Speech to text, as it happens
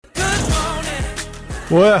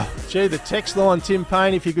Well, gee, the text line, Tim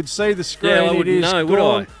Payne, if you could see the screen, I it is know, would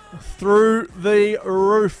gone I? through the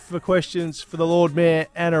roof for questions for the Lord Mayor,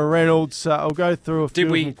 Anna Reynolds. I'll go through a few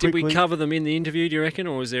of them Did quickly. we cover them in the interview, do you reckon,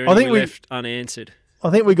 or was there any left unanswered? I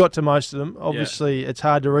think we got to most of them. Obviously, It's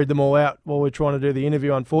hard to read them all out while we're trying to do the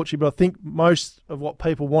interview, unfortunately, but I think most of what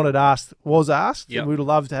people wanted asked was asked, and we'd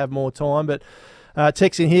love to have more time, but...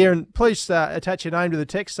 text in here, and please attach your name to the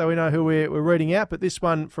text so we know who we're reading out. But this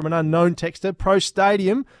one from an unknown texter, Pro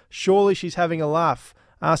Stadium, surely she's having a laugh.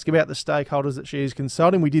 Ask about the stakeholders that she is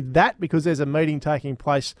consulting. We did that because there's a meeting taking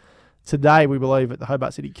place today, we believe, at the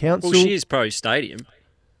Hobart City Council. Well, she is Pro Stadium.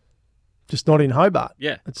 Just not in Hobart,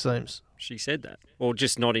 it seems. She said that. Or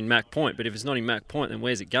just not in Mac Point. But if it's not in Mac Point, then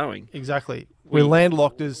where's it going? Exactly. We're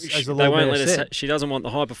landlocked, as the Lord Mayor said. She doesn't want the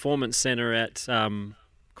high performance centre at...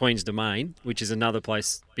 Queen's Domain, which is another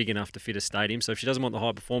place big enough to fit a stadium. So if she doesn't want the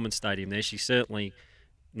high performance stadium there, she's certainly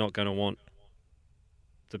not going to want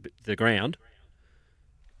the ground.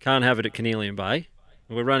 Can't have it at Carnelian Bay.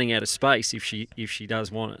 We're running out of space if she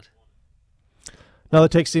does want it. Another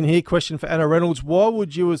text in here, question for Anna Reynolds. Why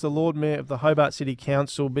would you, as the Lord Mayor of the Hobart City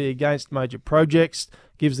Council, be against major projects?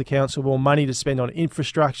 Gives the council more money to spend on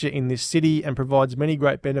infrastructure in this city and provides many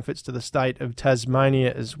great benefits to the state of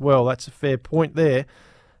Tasmania as well. That's a fair point there.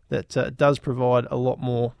 That does provide a lot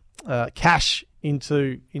more cash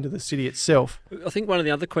into the city itself. I think one of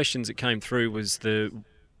the other questions that came through was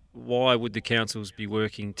why would the councils be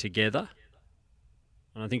working together?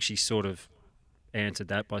 And I think she sort of answered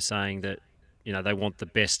that by saying that, they want the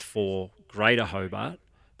best for Greater Hobart.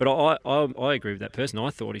 But I agree with that person. I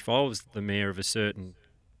thought if I was the mayor of a certain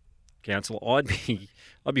council, I'd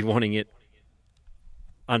be wanting it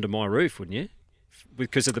under my roof, wouldn't you?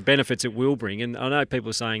 Because of the benefits it will bring. And I know people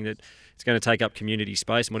are saying that it's going to take up community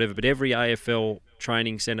space and whatever, but every AFL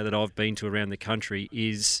training centre that I've been to around the country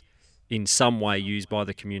is in some way used by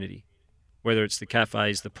the community, whether it's the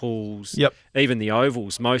cafes, the pools, even the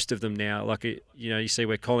ovals, most of them now. Like, you see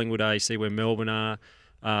where Collingwood are, you see where Melbourne are,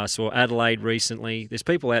 saw Adelaide recently. There's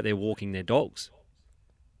people out there walking their dogs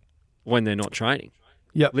when they're not training,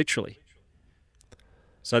 literally.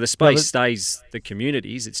 So the space stays the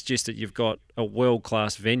communities. It's just that you've got a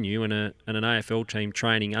world-class venue and an AFL team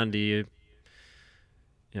training under you,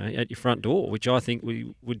 at your front door, which I think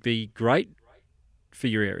would be great for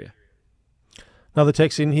your area. Another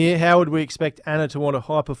text in here. How would we expect Anna to want a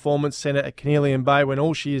high-performance centre at Carnelian Bay when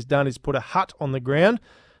all she has done is put a hut on the ground?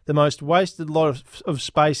 The most wasted lot of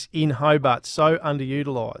space in Hobart, so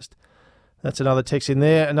underutilised. That's another text in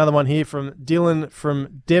there. Another one here from Dylan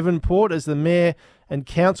from Devonport. As the Mayor and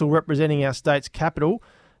Council representing our state's capital,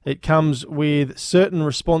 it comes with certain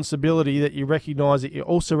responsibility that you recognise that you're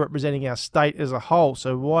also representing our state as a whole.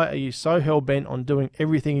 So why are you so hell-bent on doing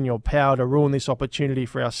everything in your power to ruin this opportunity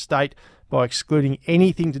for our state by excluding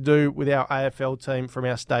anything to do with our AFL team from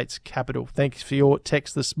our state's capital? Thanks for your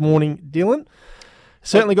text this morning, Dylan.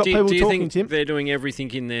 Certainly got people talking, Tim. Do you think they're doing everything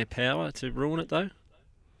in their power to ruin it, though?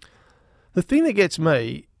 The thing that gets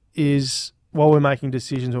me is while we're making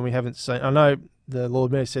decisions when we haven't seen... I know the Lord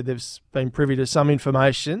Mayor said they've been privy to some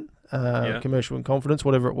information, commercial in confidence,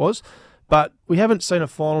 whatever it was, but we haven't seen a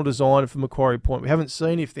final design for Macquarie Point. We haven't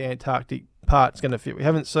seen if the Antarctic part's going to fit. We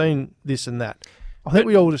haven't seen this and that. I think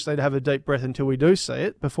we all just need to have a deep breath until we do see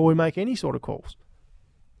it before we make any sort of calls.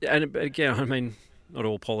 And again, not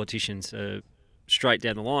all politicians are straight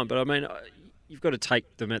down the line, but you've got to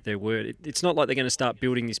take them at their word. It's not like they're going to start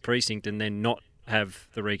building this precinct and then not have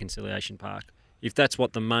the reconciliation park. If that's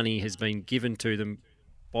what the money has been given to them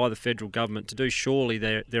by the federal government to do, surely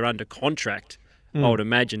they're under contract, I would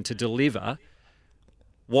imagine, to deliver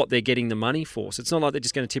what they're getting the money for. So it's not like they're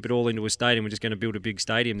just going to tip it all into a stadium. We're just going to build a big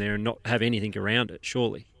stadium there and not have anything around it,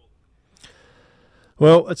 surely.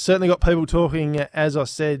 Well, it's certainly got people talking. As I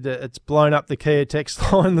said, it's blown up the Kia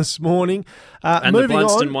text line this morning. And the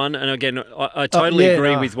Blunston one, and again, I totally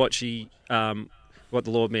agree with what what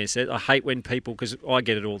the Lord Mayor said. I hate when people, because I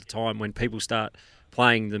get it all the time, when people start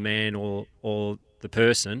playing the man or the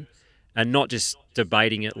person and not just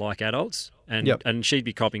debating it like adults. And she'd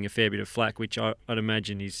be copping a fair bit of flack, which I'd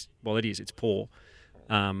imagine it's poor.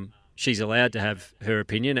 She's allowed to have her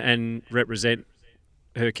opinion and represent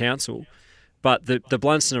her council. But the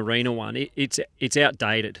Blunston Arena one, it's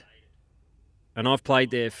outdated. And I've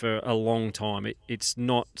played there for a long time. It's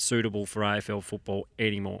not suitable for AFL football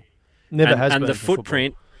anymore. Never has been. And the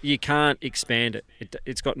footprint, you can't expand it.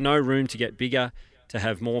 It's got no room to get bigger, to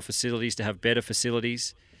have more facilities, to have better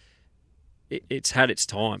facilities. It's had its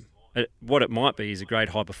time. What it might be is a great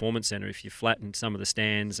high-performance centre if you flattened some of the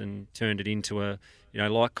stands and turned it into a,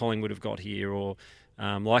 like Collingwood have got here, or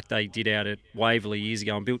like they did out at Waverley years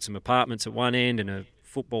ago and built some apartments at one end and a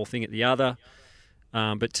football thing at the other.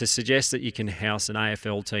 But to suggest that you can house an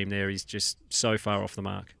AFL team there is just so far off the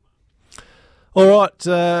mark. All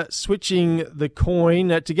right, switching the coin.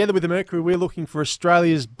 Together with the Mercury, we're looking for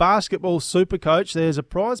Australia's basketball super coach. There's a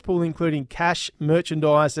prize pool including cash,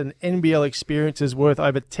 merchandise and NBL experiences worth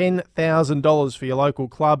over $10,000 for your local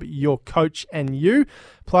club, your coach and you.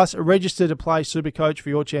 Plus, register to play Supercoach for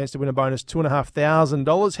your chance to win a bonus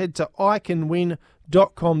 $2,500. Head to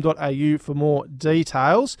iCanWin.com.au for more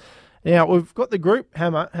details. Now, we've got the group.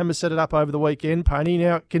 Hammer set it up over the weekend, Pony.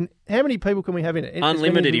 Now, how many people can we have in it?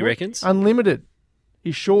 Unlimited, he reckons. Unlimited.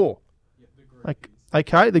 He's sure?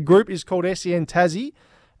 Okay, the group is called SEN Tassie,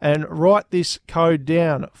 and write this code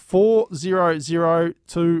down,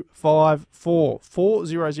 400254.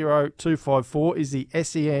 400254 is the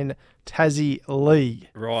SEN Tassie League.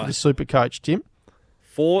 Right. The super coach, Tim.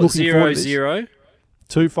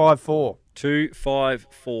 400254.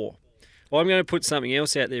 254. Well, I'm going to put something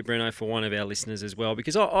else out there, Breno, for one of our listeners as well,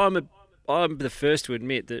 because I'm the first to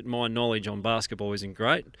admit that my knowledge on basketball isn't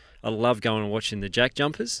great. I love going and watching the Jack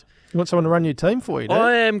Jumpers. You want someone to run your team for you, do you?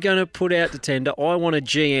 I am going to put out the tender. I want a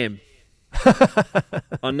GM.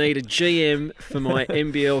 I need a GM for my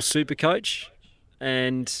NBL super coach,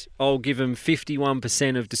 and I'll give him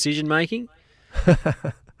 51% of decision making.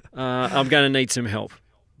 I'm going to need some help.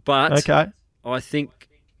 But okay. I think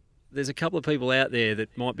there's a couple of people out there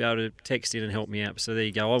that might be able to text in and help me out. So there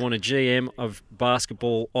you go. I want a GM of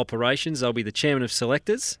basketball operations. I'll be the chairman of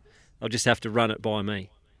selectors. I'll just have to run it by me.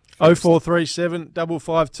 0437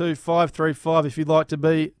 552 535 if you'd like to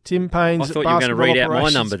be Tim Payne's. I thought you were going to read out my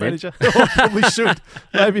number then. I probably should.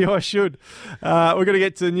 Maybe I should. We're going to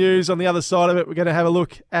get to the news on the other side of it. We're going to have a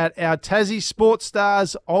look at our Tassie Sports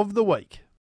Stars of the Week.